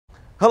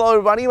Hello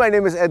everybody, my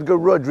name is Edgar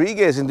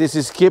Rodriguez and this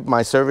is Kip,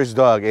 my service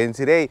dog, and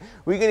today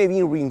we're going to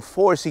be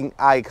reinforcing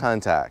eye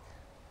contact.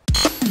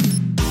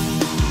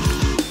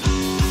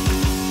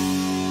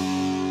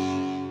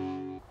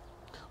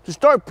 To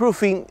start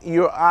proofing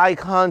your eye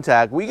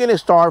contact, we're going to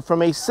start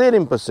from a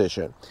sitting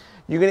position.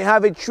 You're going to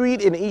have a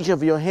treat in each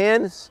of your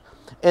hands,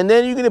 and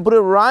then you're going to put it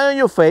right on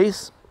your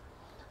face,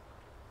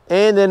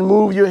 and then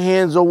move your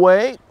hands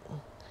away.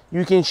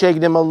 You can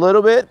shake them a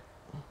little bit,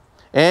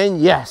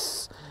 and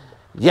yes,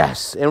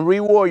 and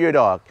reward your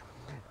dog.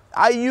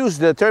 I use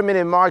the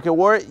 30-minute marker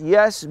word,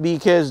 yes,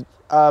 because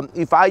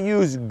if I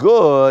use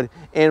good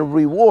and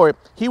reward,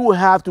 he will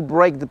have to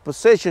break the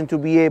position to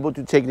be able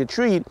to take the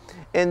treat,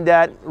 and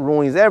that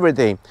ruins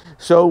everything.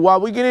 So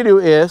what we're gonna do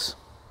is,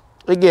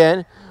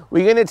 again,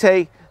 we're gonna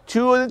take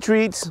two of the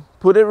treats,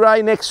 put it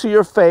right next to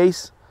your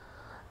face,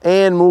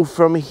 and move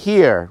from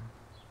here.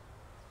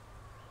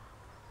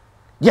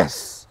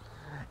 Yes.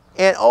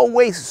 And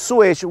always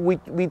switch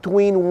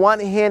between one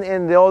hand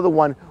and the other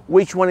one,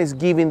 which one is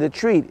giving the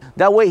treat.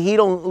 That way he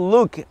don't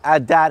look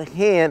at that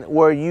hand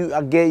where you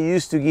get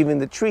used to giving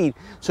the treat.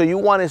 So you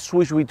want to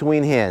switch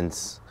between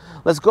hands.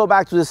 Let's go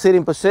back to the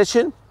sitting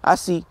position. I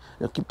see.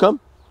 Now keep come.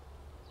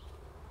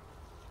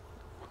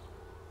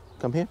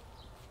 Come here.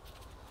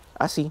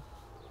 I see.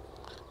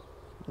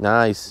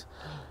 Nice.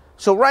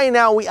 So right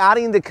now we're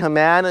adding the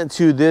command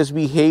to this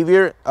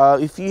behavior.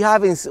 If you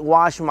haven't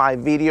watched my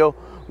video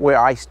where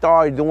I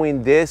start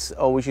doing this,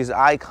 which is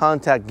eye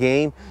contact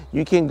game,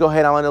 you can go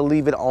ahead. I'm going to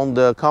leave it on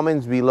the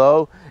comments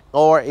below,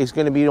 or it's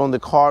going to be on the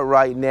card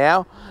right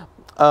now.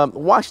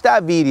 Watch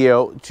that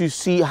video to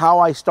see how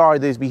I start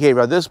this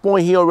behavior. At this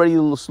point, he already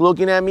was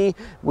looking at me.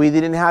 We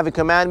didn't have a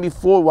command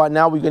before. Right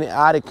now, we're going to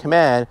add a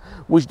command,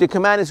 which the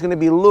command is going to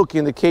be look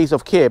in the case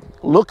of Kip.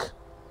 Look.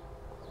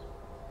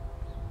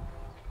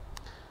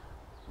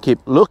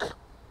 Kip, look.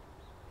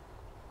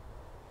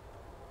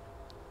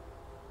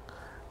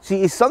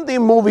 See, it's something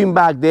moving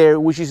back there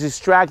which is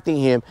distracting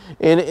him,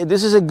 and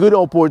this is a good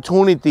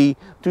opportunity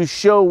to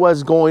show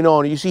what's going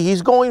on. You see,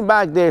 he's going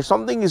back there.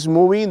 Something is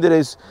moving that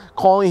is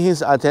calling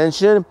his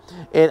attention,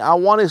 and I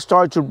want to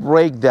start to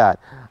break that.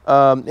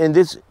 And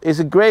this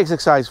is a great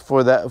exercise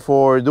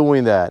for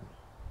doing that.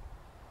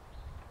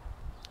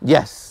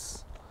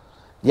 Yes.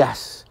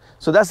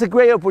 So that's a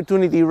great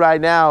opportunity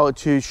right now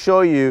to show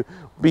you,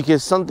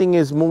 because something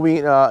is moving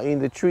in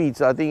the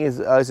trees. I think it's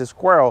a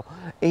squirrel,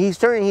 and he's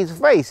turning his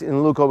face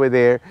and look over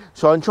there.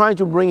 So I'm trying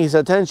to bring his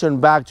attention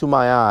back to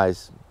my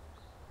eyes.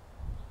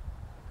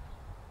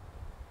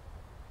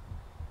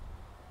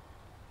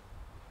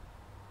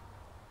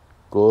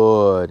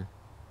 Good.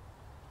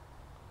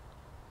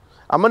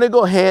 I'm gonna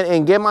go ahead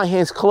and get my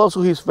hands close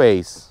to his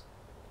face.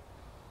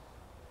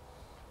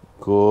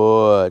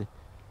 Good.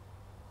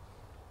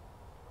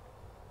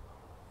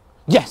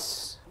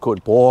 Yes,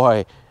 good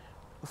boy.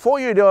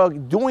 For your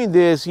dog, doing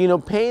this, you know,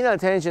 paying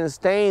attention,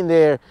 staying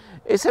there,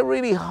 it's a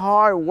really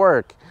hard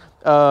work.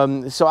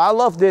 So I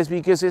love this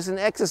because it's an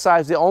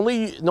exercise that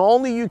not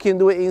only you can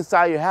do it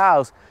inside your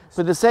house,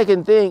 but the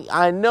second thing,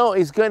 I know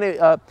it's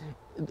gonna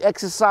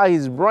exercise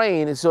his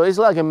brain, so it's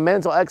like a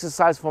mental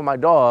exercise for my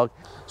dog.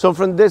 So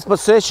from this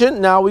position,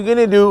 now we're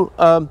gonna do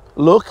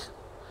look.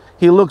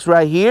 He looks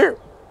right here.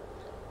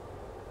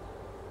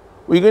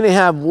 We're gonna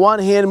have one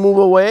hand move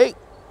away.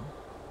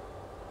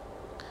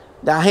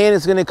 That hand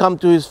is going to come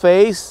to his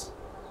face.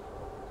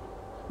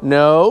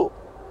 No.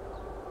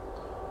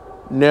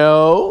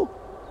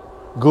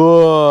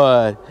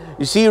 Good.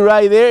 You see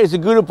right there, it's a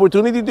good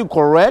opportunity to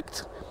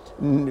correct.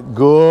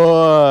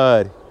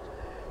 Good.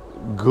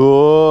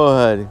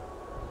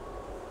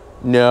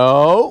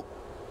 No.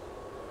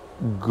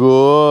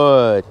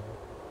 Good.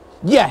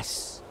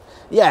 Yes.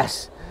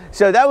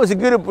 So that was a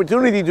good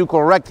opportunity to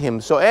correct him.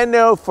 So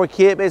no for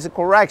Kip is a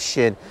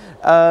correction.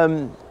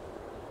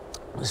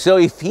 So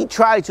if he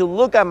tried to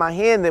look at my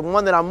hand, the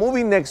one that I'm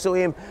moving next to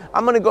him,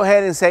 I'm going to go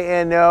ahead and say,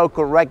 and no,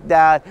 correct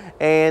that.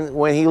 And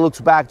when he looks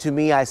back to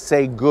me, I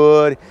say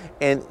good,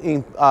 and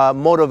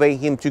motivate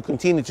him to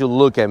continue to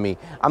look at me.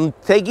 I'm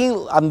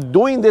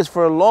doing this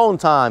for a long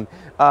time.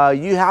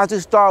 You have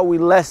to start with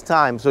less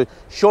time. So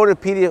shorter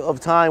period of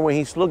time when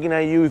he's looking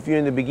at you if you're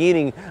in the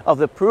beginning of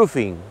the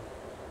proofing.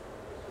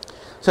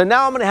 So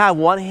now I'm going to have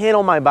one hand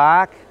on my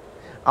back.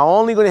 I'm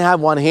only going to have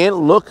one hand.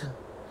 Look,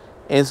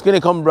 and it's going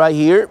to come right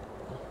here.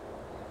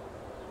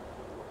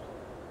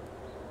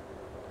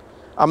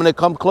 I'm going to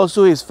come close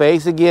to his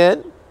face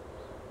again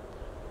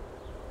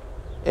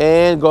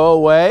and go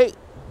away.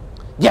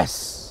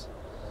 Yes,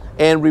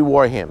 and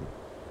reward him.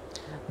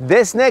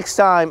 This next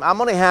time, I'm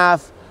going to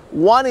have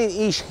one in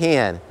each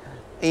hand,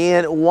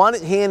 and one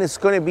hand is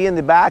going to be in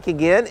the back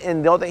again,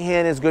 and the other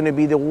hand is going to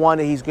be the one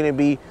that he's going to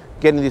be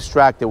getting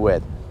distracted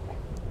with.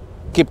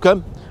 Keep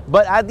come.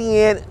 But at the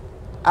end,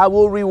 I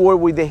will reward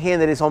with the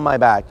hand that is on my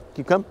back.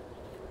 Keep come.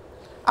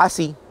 I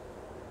see.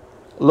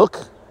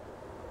 Look.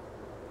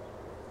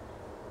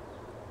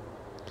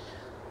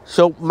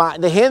 So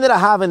the hand that I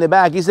have in the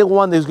back is the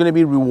one that's going to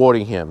be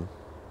rewarding him.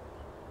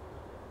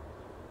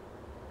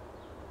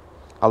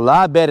 A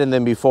lot better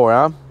than before,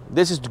 huh?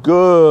 This is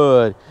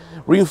good.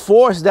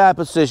 Reinforce that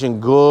position.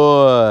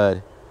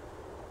 Good.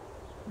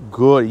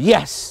 Good.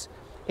 Yes.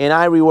 And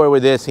I reward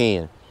with this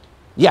hand.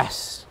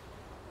 Yes.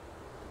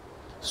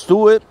 Let's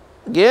do it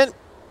again.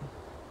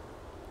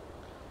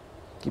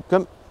 Keep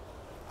coming.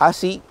 I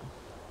see.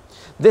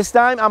 This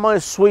time I'm going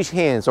to switch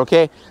hands,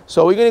 okay?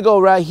 So we're going to go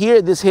right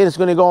here. This hand is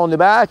going to go on the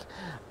back.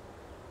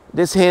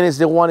 This hand is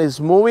the one that's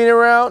moving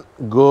around.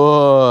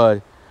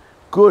 Good.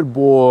 Good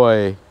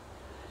boy.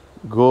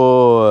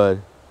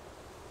 Good.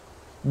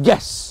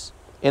 Yes.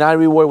 And I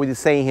reward with the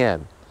same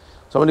hand.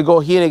 So I'm going to go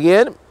here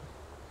again.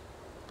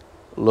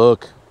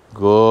 Look.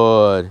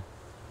 Good.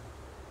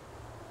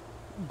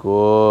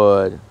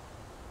 Good.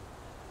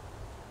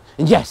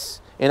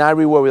 Yes. And I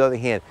reward with the other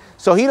hand.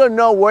 So he don't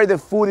know where the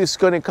food is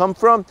going to come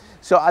from.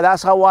 So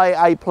that's how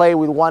I play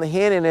with one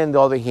hand and then the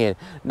other hand.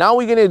 Now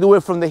we're going to do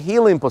it from the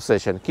healing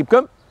position. Keep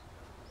coming.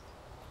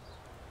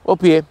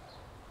 Up here.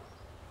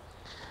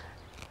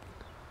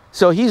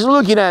 So he's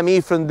looking at me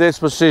from this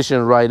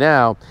position right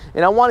now.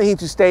 And I want him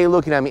to stay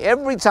looking at me.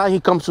 Every time he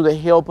comes to the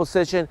heel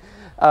position,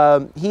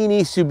 he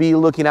needs to be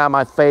looking at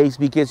my face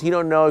because he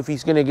don't know if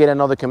he's going to get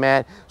another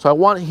command. So I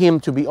want him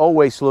to be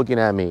always looking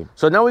at me.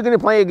 So now we're going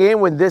to play a game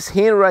when this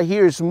hand right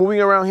here is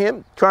moving around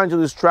him, trying to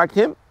distract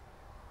him.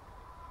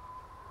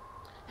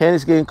 Hand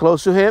is getting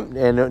close to him.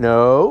 And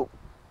no.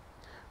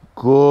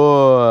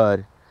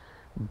 Good.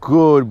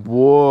 Good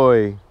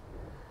boy.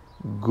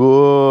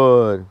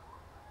 Good.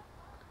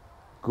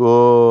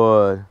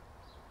 Good.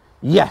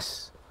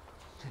 Yes.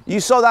 You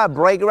saw that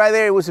break right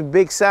there. It was a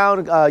big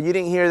sound. You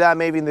didn't hear that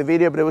maybe in the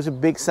video, but it was a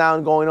big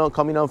sound going on,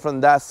 coming on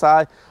from that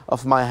side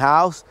of my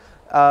house.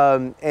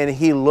 And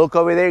he looked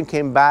over there and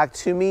came back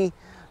to me.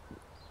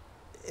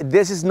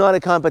 This is not a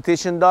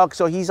competition dog,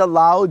 so he's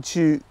allowed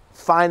to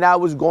find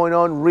out what's going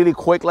on really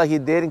quick like he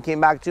did and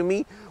came back to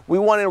me. We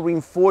want to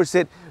reinforce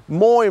it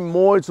more and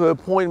more to a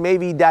point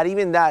maybe that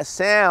even that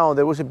sound,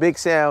 there was a big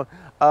sound,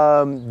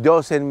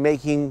 doesn't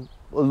make him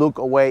look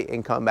away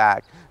and come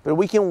back. But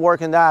we can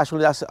work on that.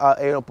 Actually, that's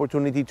an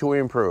opportunity to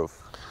improve.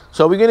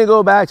 So we're going to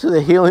go back to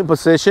the healing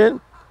position.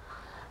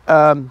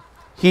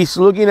 He's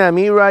looking at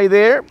me right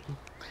there.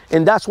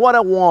 And that's what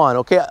I want,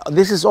 okay?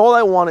 This is all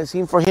I want, is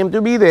for him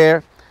to be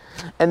there.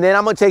 And then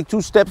I'm going to take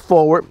 2 steps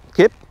forward.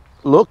 Kip,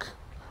 look.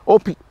 Au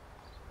pied.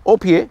 Au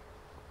pied.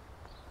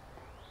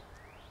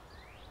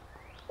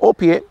 Au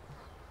pied.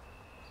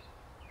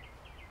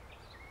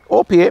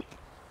 Au pied.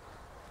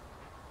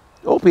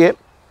 Au pied.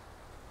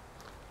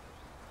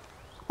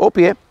 Up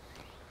here.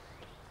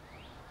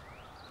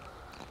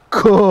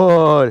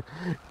 Good.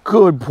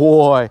 Good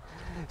boy.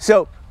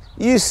 So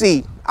you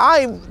see,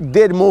 I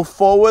did move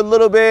forward a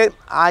little bit.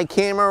 I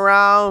came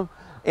around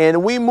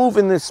and we move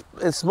in this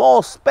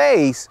small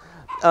space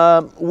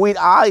with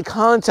eye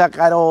contact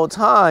at all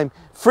time.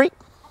 Free.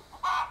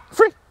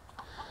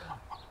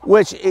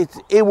 Which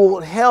it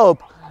will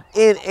help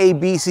in a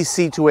BC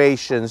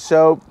situation.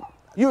 So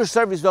your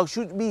service dog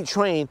should be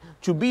trained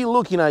to be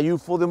looking at you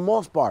for the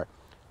most part.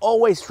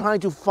 Always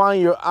trying to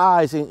find your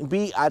eyes and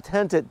be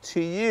attentive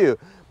to you,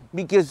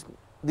 because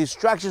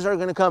distractions are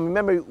going to come.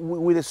 Remember,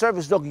 with a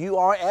service dog, you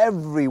are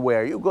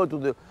everywhere. You go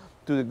to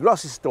the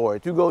grocery store,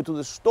 you go to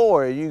the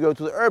store, you go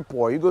to the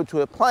airport, you go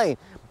to a plane,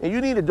 and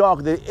you need a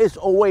dog that is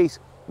always,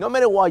 no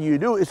matter what you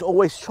do, is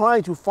always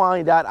trying to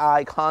find that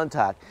eye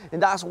contact.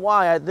 And that's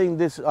why I think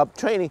this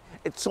training,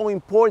 it's so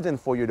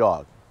important for your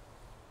dog.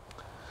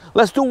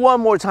 Let's do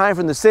one more time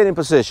from the sitting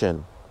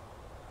position.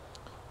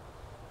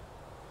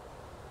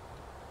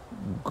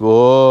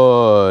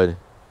 Good.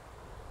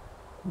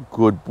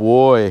 Good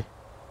boy.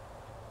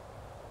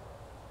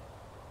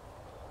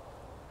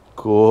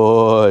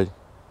 Good.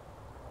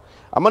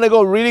 I'm going to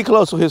go really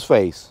close to his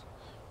face.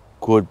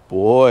 Good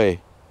boy.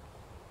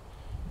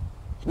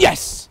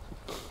 Yes.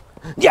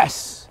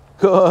 Yes.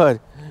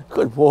 Good.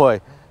 Good boy.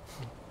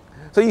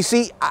 So you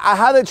see, I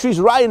have the trees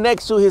right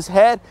next to his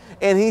head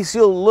and he's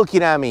still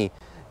looking at me.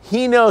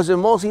 He knows the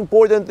most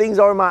important things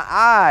are my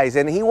eyes,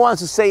 and he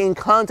wants to stay in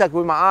contact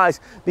with my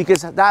eyes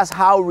because that's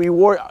how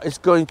reward is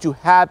going to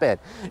happen.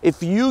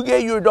 If you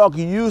get your dog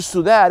used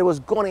to that, what's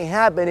going to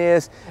happen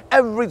is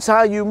every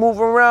time you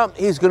move around,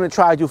 he's going to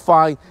try to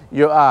find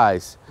your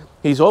eyes.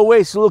 He's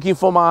always looking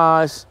for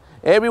my eyes.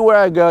 Everywhere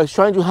I go, he's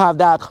trying to have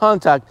that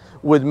contact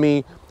with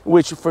me,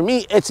 which for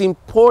me, it's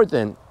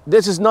important.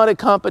 This is not a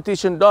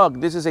competition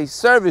dog. This is a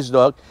service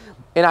dog.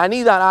 And I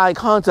need that eye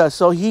contact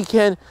so he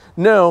can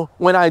know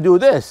when I do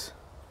this.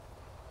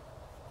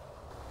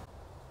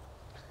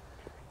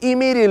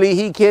 Immediately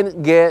he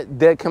can get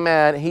the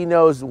command. He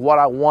knows what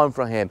I want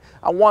from him.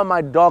 I want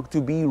my dog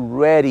to be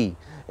ready.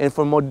 And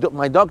for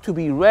my dog to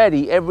be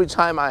ready, every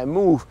time I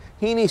move,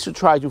 he needs to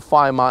try to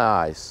find my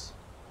eyes.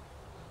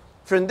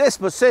 From this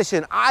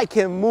position, I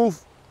can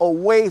move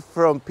away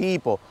from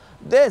people.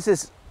 This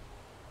is,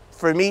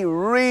 for me,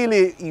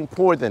 really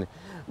important,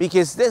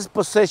 because this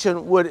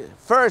position would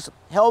first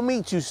help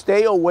me to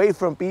stay away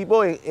from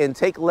people and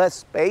take less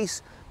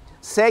space.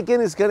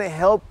 Second, it's gonna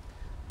help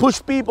push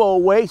people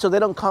away so they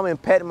don't come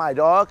and pet my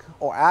dog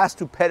or ask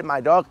to pet my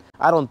dog.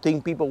 I don't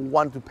think people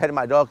want to pet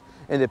my dog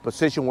in the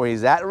position where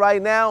he's at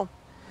right now.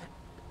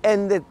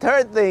 And the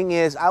third thing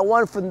is, I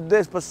want from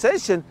this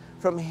position,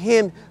 from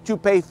him to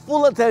pay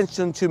full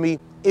attention to me.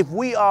 If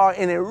we are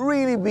in a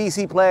really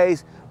busy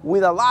place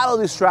with a lot of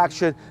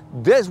distraction,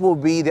 this will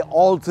be the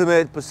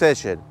ultimate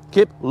position.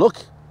 Kip, look.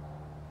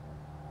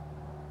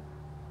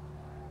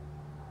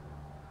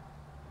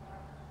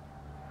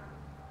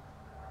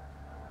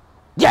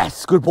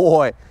 Yes, good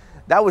boy.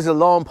 That was a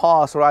long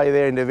pause right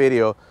there in the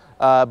video.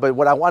 But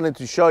what I wanted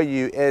to show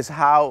you is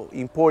how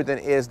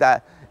important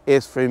that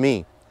is for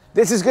me.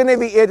 This is gonna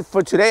be it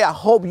for today. I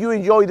hope you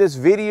enjoyed this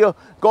video.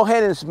 Go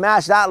ahead and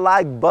smash that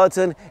like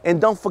button,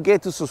 and don't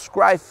forget to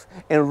subscribe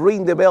and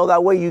ring the bell.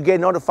 That way you get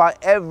notified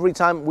every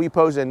time we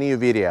post a new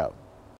video.